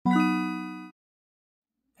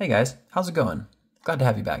Hey guys, how's it going? Glad to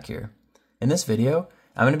have you back here. In this video,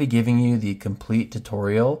 I'm going to be giving you the complete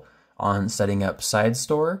tutorial on setting up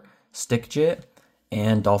Sidestore, StikJIT,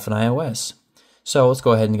 and dolphiniOS. So let's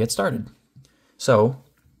go ahead and get started. So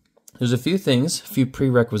there's a few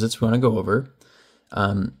prerequisites we want to go over.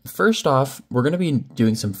 First off, we're going to be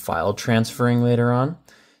doing some file transferring later on.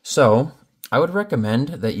 So I would recommend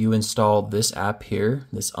that you install this app here,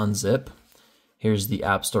 this Unzip. Here's the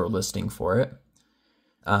App Store listing for it.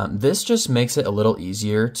 This just makes it a little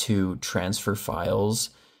easier to transfer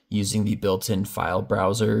files using the built-in file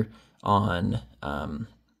browser on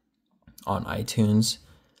iTunes.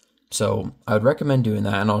 So I would recommend doing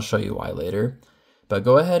that, and I'll show you why later. But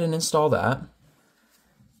go ahead and install that.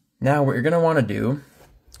 Now what you're going to want to do,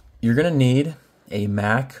 you're going to need a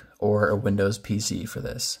Mac or a Windows PC for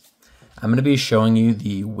this. I'm going to be showing you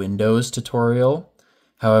the Windows tutorial.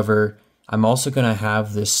 However, I'm also going to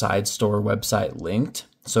have this Sidestore website linked.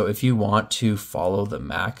 So if you want to follow the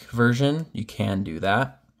Mac version, you can do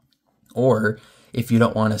that. Or if you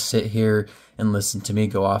don't want to sit here and listen to me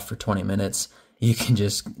go off for 20 minutes, you can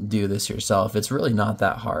just do this yourself. It's really not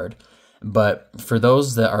that hard. But for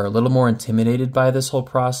those that are a little more intimidated by this whole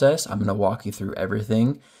process, I'm going to walk you through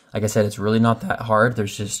everything. Like I said, it's really not that hard.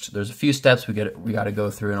 There's a few steps we got to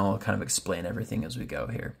go through, and I'll kind of explain everything as we go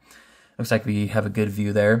here. Looks like we have a good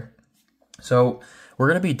view there. So we're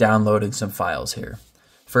going to be downloading some files here.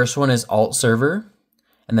 First one is alt server,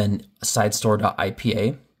 and then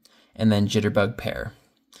sidestore.ipa, and then jitterbug pair.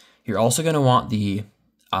 You're also going to want the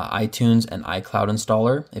iTunes and iCloud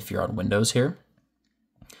installer if you're on Windows here.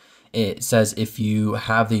 It says if you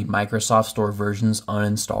have the Microsoft Store versions,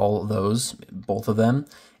 uninstall those, both of them,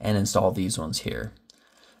 and install these ones here.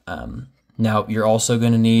 Now you're also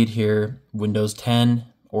going to need here Windows 10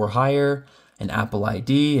 or higher, an Apple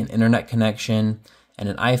ID, an internet connection, and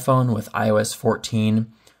an iPhone with iOS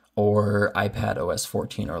 14 or iPad OS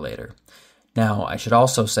 14 or later. Now, I should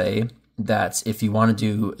also say that if you want to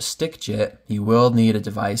do StikJIT, you will need a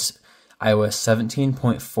device iOS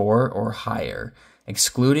 17.4 or higher,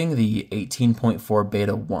 excluding the 18.4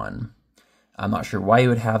 beta 1. I'm not sure why you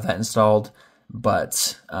would have that installed,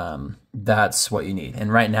 but that's what you need.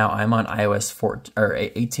 And right now, I'm on iOS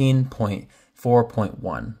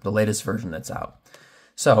 18.4.1, the latest version that's out.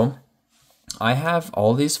 So I have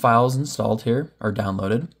all these files installed here, or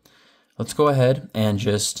downloaded. Let's go ahead and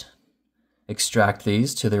just extract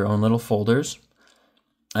these to their own little folders.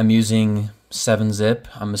 I'm using 7-zip.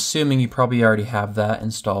 I'm assuming you probably already have that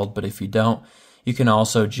installed, but if you don't, you can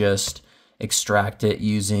also just extract it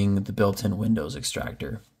using the built-in Windows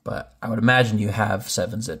extractor. But I would imagine you have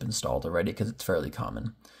 7-zip installed already because it's fairly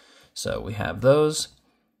common. So we have those.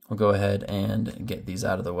 We'll go ahead and get these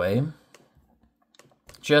out of the way,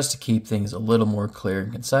 just to keep things a little more clear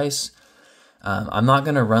and concise. I'm not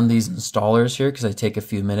going to run these installers here because they take a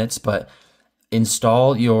few minutes, but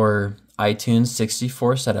install your iTunes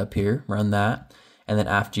 64 setup here, run that, and then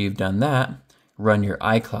after you've done that, run your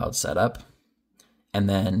iCloud setup, and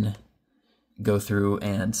then go through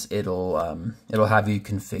and it'll have you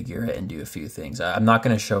configure it and do a few things. I'm not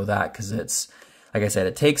going to show that because it's, like I said,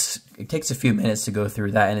 it takes a few minutes to go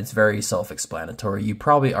through that, and it's very self-explanatory. You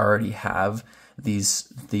probably already have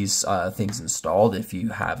these things installed if you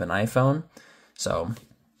have an iPhone. So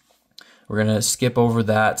we're gonna skip over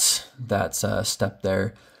that step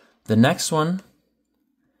there. The next one,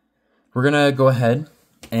 we're gonna go ahead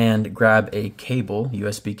and grab a cable,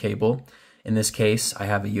 USB cable. In this case, I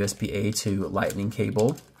have a USB-A to Lightning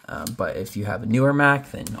cable, but if you have a newer Mac,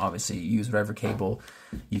 then obviously use whatever cable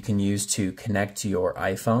you can use to connect your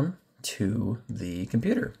iPhone to the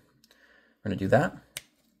computer. We're gonna do that.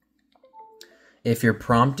 If you're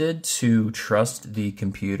prompted to trust the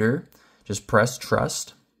computer, just press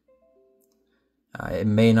trust. It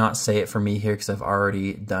may not say it for me here because I've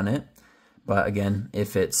already done it. But again,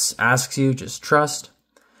 if it asks you, just trust.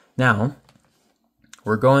 Now,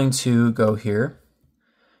 we're going to go here.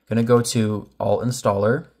 Going to go to Alt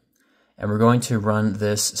Installer, and we're going to run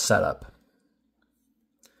this setup.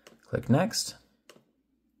 Click Next.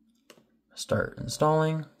 Start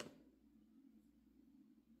installing.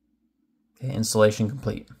 Okay, installation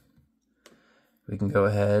complete. We can go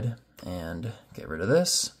ahead and get rid of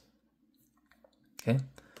this. Okay.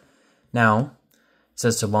 Now it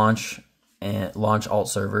says to launch alt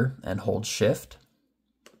server and hold shift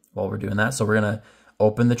while we're doing that. So we're gonna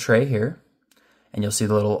open the tray here, and you'll see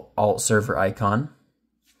the little alt server icon.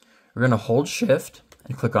 We're gonna hold shift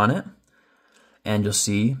and click on it, and you'll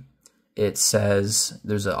see it says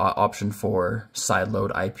there's an option for sideload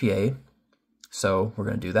IPA. So we're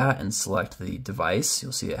going to do that and select the device.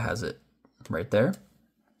 You'll see it has it right there.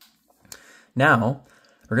 Now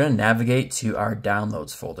we're going to navigate to our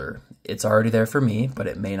downloads folder. It's already there for me, but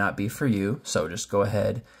it may not be for you. So just go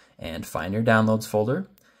ahead and find your downloads folder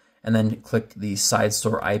and then click the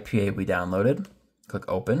Sidestore IPA we downloaded. Click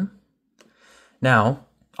open. Now,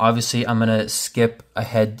 obviously I'm going to skip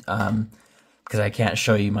ahead because I can't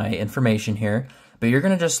show you my information here, but you're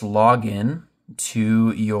going to just log in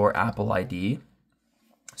to your Apple ID.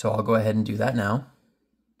 So I'll go ahead and do that now.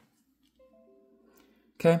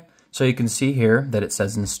 Okay, so you can see here that it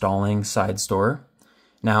says installing Sidestore.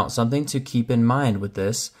 Now, something to keep in mind with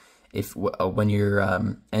this, when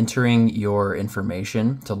you're entering your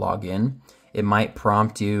information to log in, it might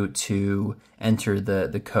prompt you to enter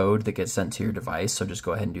the code that gets sent to your device. So just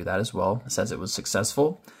go ahead and do that as well. It says it was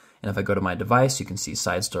successful. And if I go to my device, you can see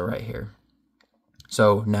Sidestore right here.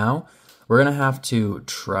 So now we're going to have to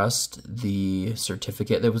trust the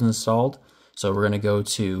certificate that was installed. So we're going to go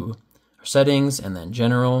to our settings and then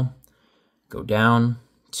general, go down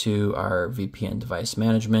to our VPN device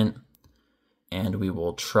management, and we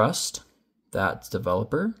will trust that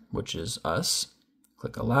developer, which is us.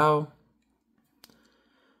 Click allow,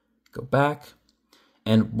 go back.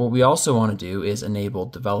 And what we also want to do is enable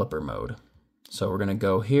developer mode. So we're going to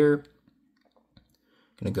go here,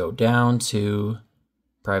 going to go down to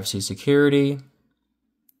privacy security,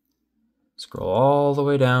 scroll all the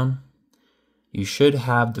way down. You should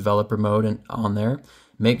have developer mode on there.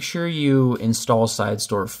 Make sure you install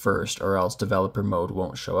Sidestore first or else developer mode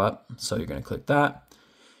won't show up. So you're going to click that.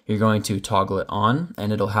 You're going to toggle it on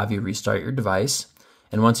and it'll have you restart your device.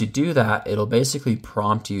 And once you do that, it'll basically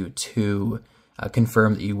prompt you to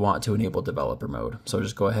confirm that you want to enable developer mode. So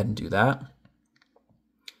just go ahead and do that.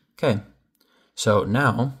 Okay, so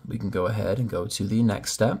now we can go ahead and go to the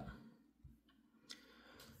next step.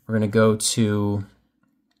 We're going to go to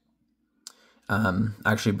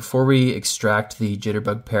actually, before we extract the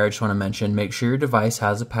jitterbug pair, I just want to mention, make sure your device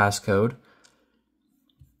has a passcode.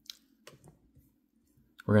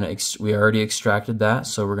 We already extracted that,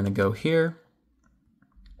 so we're going to go here,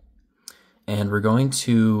 and we're going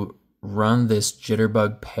to run this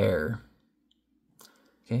jitterbug pair.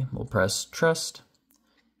 Okay, we'll press trust.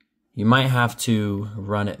 You might have to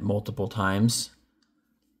run it multiple times.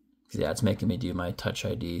 Yeah, it's making me do my Touch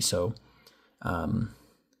ID, so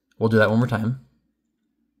we'll do that one more time.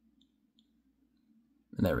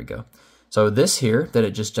 And there we go. So this here that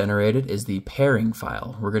it just generated is the pairing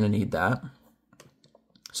file. We're going to need that.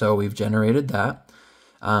 So we've generated that.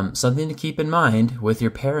 Something to keep in mind with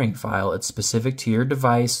your pairing file, it's specific to your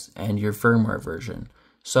device and your firmware version.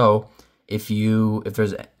 So if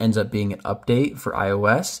there ends up being an update for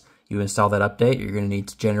iOS, you install that update, you're going to need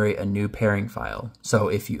to generate a new pairing file. So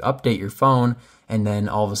if you update your phone and then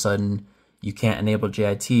all of a sudden you can't enable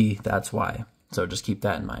JIT, that's why. So just keep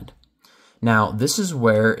that in mind. Now, this is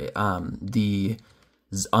where the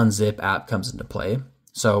Unzip app comes into play.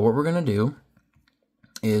 So what we're going to do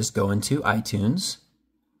is go into iTunes.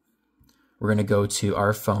 We're going to go to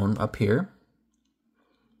our phone up here.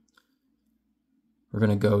 We're going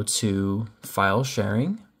to go to file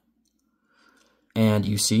sharing. And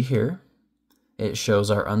you see here, it shows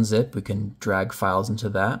our unzip. We can drag files into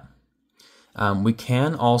that. We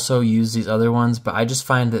can also use these other ones, but I just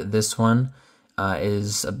find that this one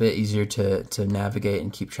is a bit easier to navigate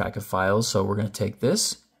and keep track of files. So we're going to take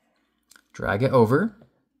this, drag it over,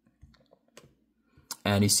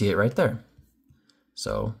 and you see it right there.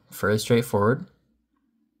 So fairly straightforward.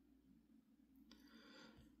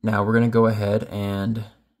 Now we're going to go ahead and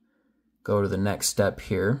go to the next step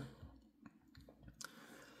here.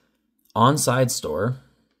 On Sidestore,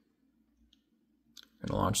 we're going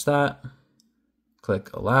to launch that.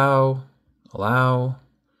 Click allow, allow.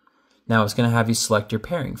 Now it's going to have you select your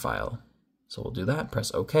pairing file. So we'll do that,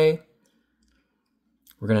 press OK.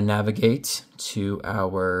 We're going to navigate to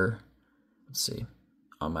our, let's see,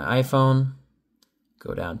 on my iPhone,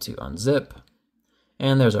 go down to unzip,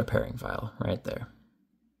 and there's our pairing file right there.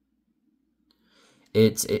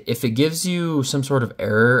 If it gives you some sort of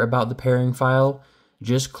error about the pairing file,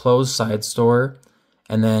 just close Sidestore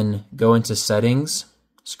and then go into settings,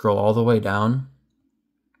 scroll all the way down,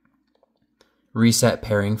 reset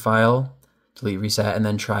pairing file, delete reset, and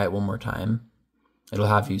then try it one more time. It'll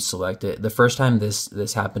have you select it. The first time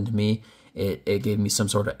this happened to me, it gave me some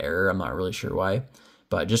sort of error. I'm not really sure why,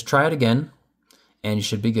 but just try it again and you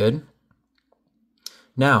should be good.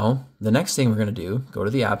 Now, the next thing we're going to do, go to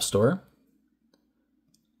the App Store.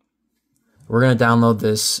 We're going to download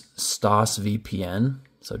this STOS VPN.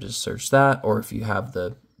 So just search that, or if you have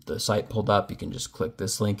the site pulled up, you can just click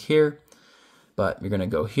this link here. But you're going to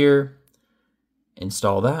go here,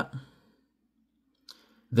 install that.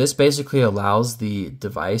 This basically allows the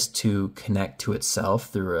device to connect to itself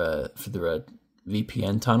through a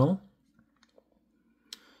VPN tunnel.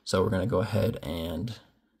 So we're going to go ahead and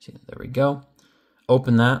see, there we go.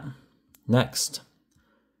 Open that. Next.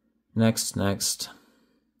 Next, next.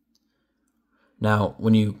 Now,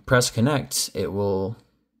 when you press connect, it will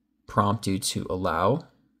prompt you to allow.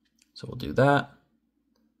 So we'll do that.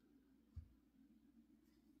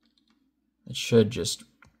 It should just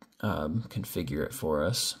configure it for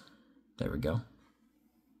us. There we go.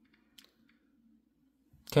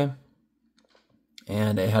 Okay.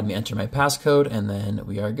 And it had me enter my passcode, and then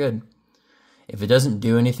we are good. If it doesn't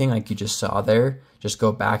do anything like you just saw there, just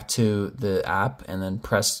go back to the app and then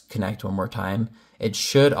press connect one more time. It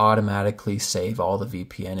should automatically save all the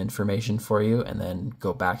VPN information for you and then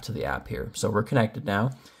go back to the app here. So we're connected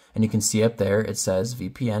now, and you can see up there it says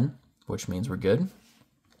VPN, which means we're good.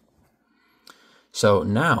 So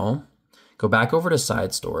now go back over to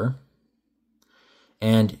Sidestore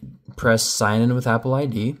and press sign in with Apple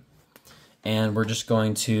ID. And we're just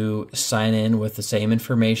going to sign in with the same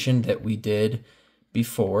information that we did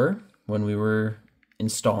before when we were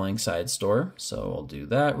installing Sidestore. So I'll do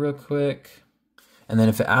that real quick. And then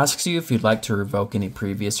if it asks you if you'd like to revoke any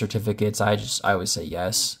previous certificates, I always say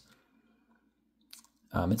yes.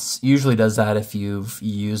 It usually does that if you've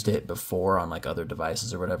used it before on like other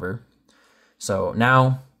devices or whatever. So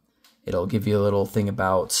now it'll give you a little thing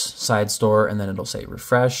about Sidestore, and then it'll say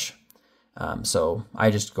refresh. So I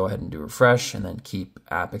just go ahead and do refresh and then keep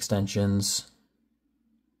app extensions.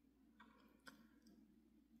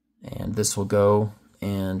 And this will go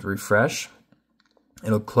and refresh.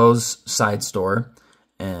 It'll close Sidestore,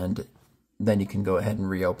 and then you can go ahead and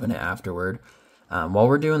reopen it afterward. While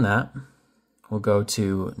we're doing that, we'll go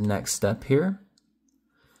to next step here.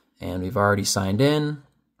 And we've already signed in.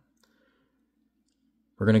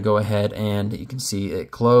 We're going to go ahead and you can see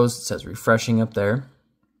it closed. It says refreshing up there.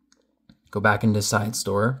 Go back into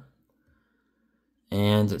Sidestore,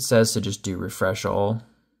 and it says to just do refresh all,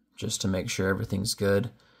 just to make sure everything's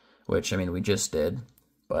good, which, I mean, we just did,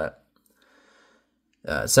 but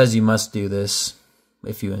it says you must do this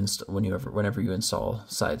if you whenever you install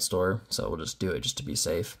Sidestore, so we'll just do it just to be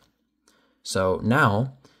safe. So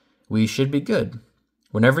now we should be good.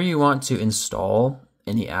 Whenever you want to install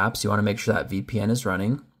any apps, you want to make sure that VPN is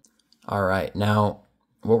running. All right, now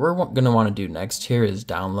what we're going to want to do next here is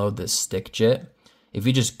download this StikJIT. If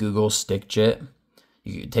you just Google StikJIT,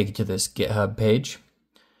 you can take it to this GitHub page.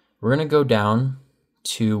 We're going to go down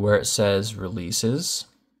to where it says releases,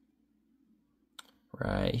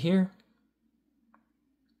 right here.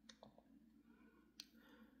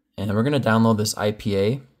 And we're going to download this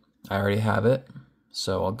IPA. I already have it.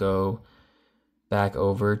 So I'll go back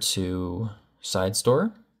over to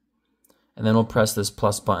Sidestore, and then we'll press this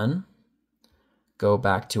plus button. Go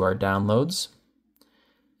back to our downloads,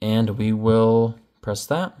 and we will press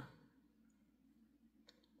that.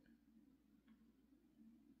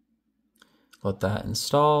 Let that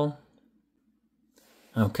install.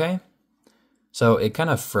 Okay. So it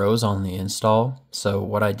kind of froze on the install. So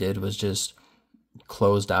what I did was just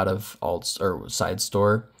closed out of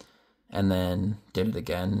Sidestore and then did it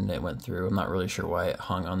again, and it went through. I'm not really sure why it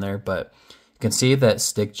hung on there, but you can see that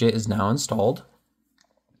StikJIT is now installed.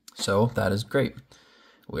 So that is great.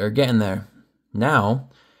 We are getting there. Now,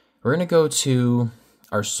 we're going to go to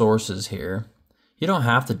our sources here. You don't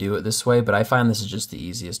have to do it this way, but I find this is just the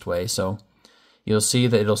easiest way. So you'll see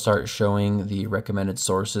that it'll start showing the recommended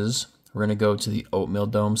sources. We're going to go to the Oatmeal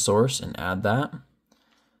Dome source and add that.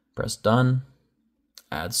 Press done.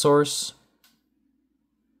 Add source.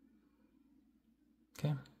 Okay.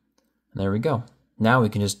 And there we go. Now we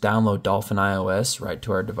can just download dolphiniOS right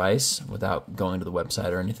to our device without going to the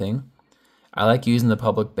website or anything. I like using the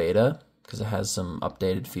public beta because it has some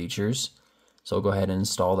updated features. So we'll go ahead and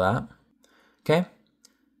install that. Okay,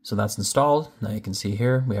 so that's installed. Now you can see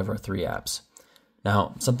here we have our 3 apps.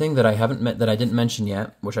 Now, something that I didn't mention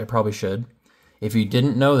yet, which I probably should. If you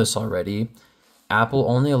didn't know this already, Apple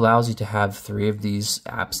only allows you to have 3 of these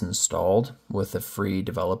apps installed with a free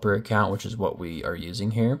developer account, which is what we are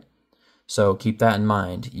using here. So keep that in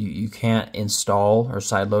mind. You can't install or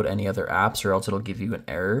sideload any other apps, or else it'll give you an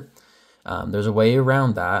error. There's a way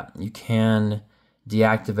around that. You can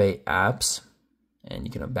deactivate apps, and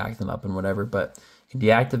you can back them up and whatever, but you can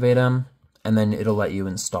deactivate them, and then it'll let you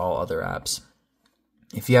install other apps.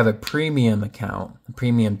 If you have a premium account, a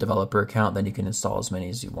premium developer account, then you can install as many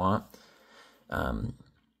as you want.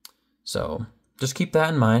 So just keep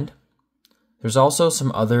that in mind. There's also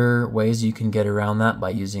some other ways you can get around that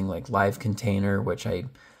by using like Live Container, which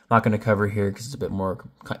I'm not going to cover here because it's a bit more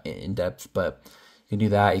in depth, but you You can do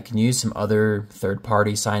that. You can use some other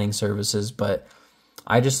third-party signing services, but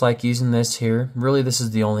I just like using this here. Really, this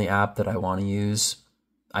is the only app that I want to use.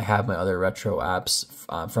 I have my other retro apps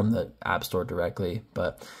from the App Store directly,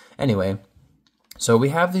 but anyway, so we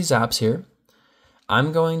have these apps here.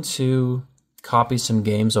 I'm going to copy some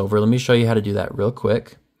games over. Let me show you how to do that real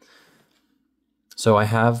quick. So I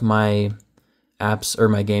have my apps or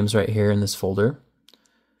my games right here in this folder.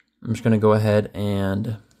 I'm just going to go ahead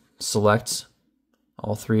and select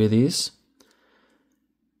all 3 of these.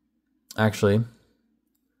 Actually,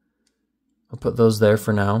 I'll put those there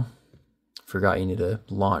for now. Forgot you need to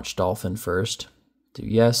launch Dolphin first. Do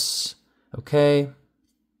yes, okay.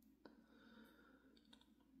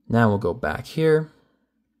 Now we'll go back here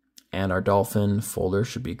and our Dolphin folder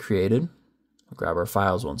should be created. We'll grab our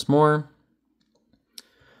files once more.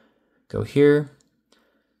 Go here.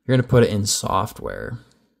 You're going to put it in software.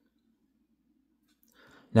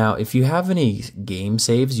 Now, if you have any game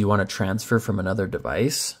saves you want to transfer from another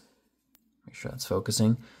device, make sure that's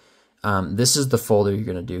focusing. This is the folder you're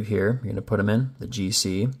going to do here. You're going to put them in, the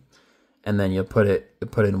GC, and then you'll put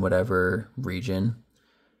in whatever region,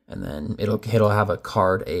 and then it'll have a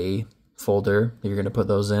card A folder you're going to put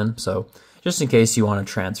those in. So just in case you want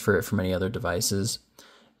to transfer it from any other devices.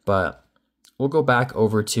 But we'll go back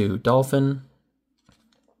over to Dolphin.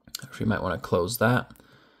 Actually, you might want to close that,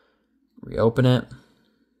 reopen it.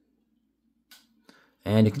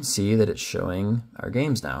 And you can see that it's showing our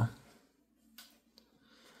games now.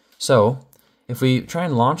 So if we try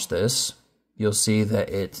and launch this, you'll see that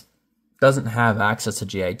it doesn't have access to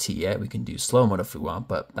JIT yet. We can do slow mode if we want,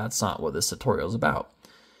 but that's not what this tutorial is about.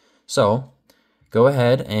 So go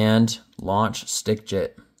ahead and launch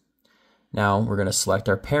StikJIT. Now we're going to select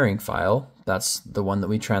our pairing file. That's the one that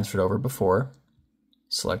we transferred over before.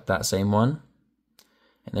 Select that same one.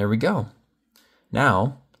 And there we go.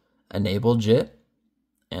 Now enable JIT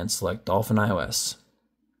and select dolphiniOS.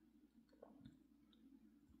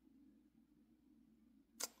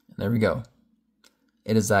 And there we go.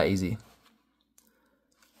 It is that easy.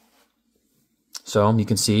 So you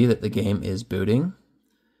can see that the game is booting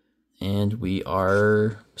and we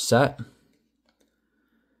are set.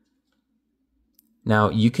 Now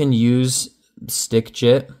you can use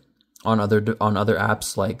StikJIT on other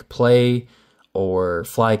apps like Play or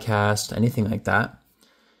Flycast, anything like that.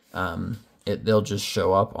 They'll just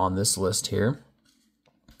show up on this list here.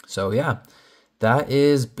 So yeah, that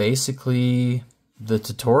is basically the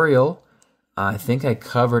tutorial. I think I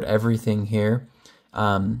covered everything here.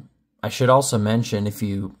 I should also mention, if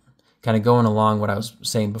you kind of going along what I was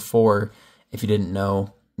saying before, if you didn't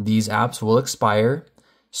know, these apps will expire.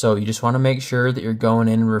 So you just want to make sure that you're going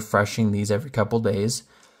in and refreshing these every couple days.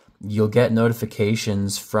 You'll get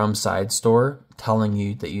notifications from Sidestore telling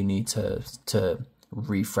you that you need to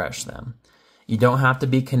refresh them. You don't have to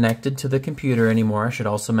be connected to the computer anymore. I should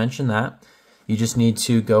also mention that. You just need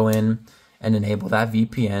to go in and enable that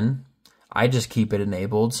VPN. I just keep it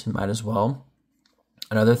enabled, might as well.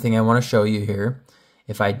 Another thing I want to show you here,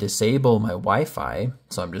 if I disable my Wi-Fi,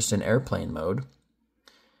 so I'm just in airplane mode,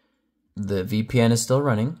 the VPN is still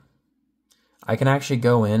running. I can actually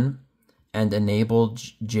go in and enable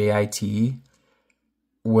JIT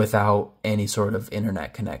without any sort of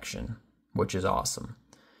internet connection, which is awesome.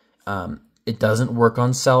 It doesn't work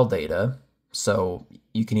on cell data, so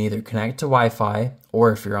you can either connect to Wi-Fi,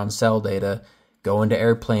 or if you're on cell data, go into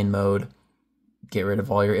airplane mode, get rid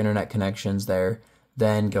of all your internet connections there,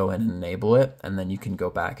 then go in and enable it, and then you can go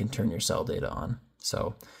back and turn your cell data on.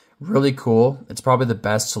 So really cool. It's probably the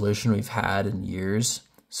best solution we've had in years,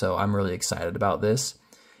 so I'm really excited about this.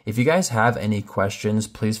 If you guys have any questions,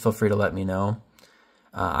 please feel free to let me know.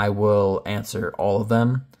 I will answer all of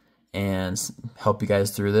them and help you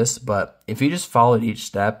guys through this. But if you just followed each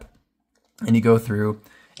step and you go through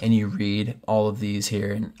and you read all of these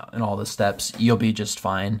here and all the steps, you'll be just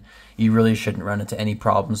fine. You really shouldn't run into any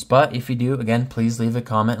problems. But if you do, again, please leave a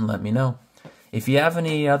comment and let me know. If you have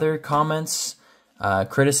any other comments,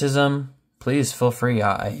 criticism, please feel free.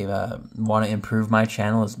 I want to improve my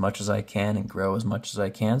channel as much as I can and grow as much as I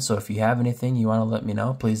can. So if you have anything you want to let me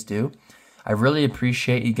know, please do. I really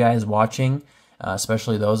appreciate you guys watching,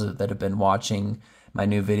 especially those that have been watching my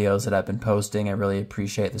new videos that I've been posting. I really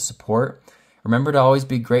appreciate the support. Remember to always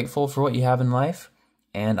be grateful for what you have in life,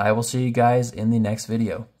 and I will see you guys in the next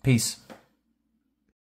video. Peace.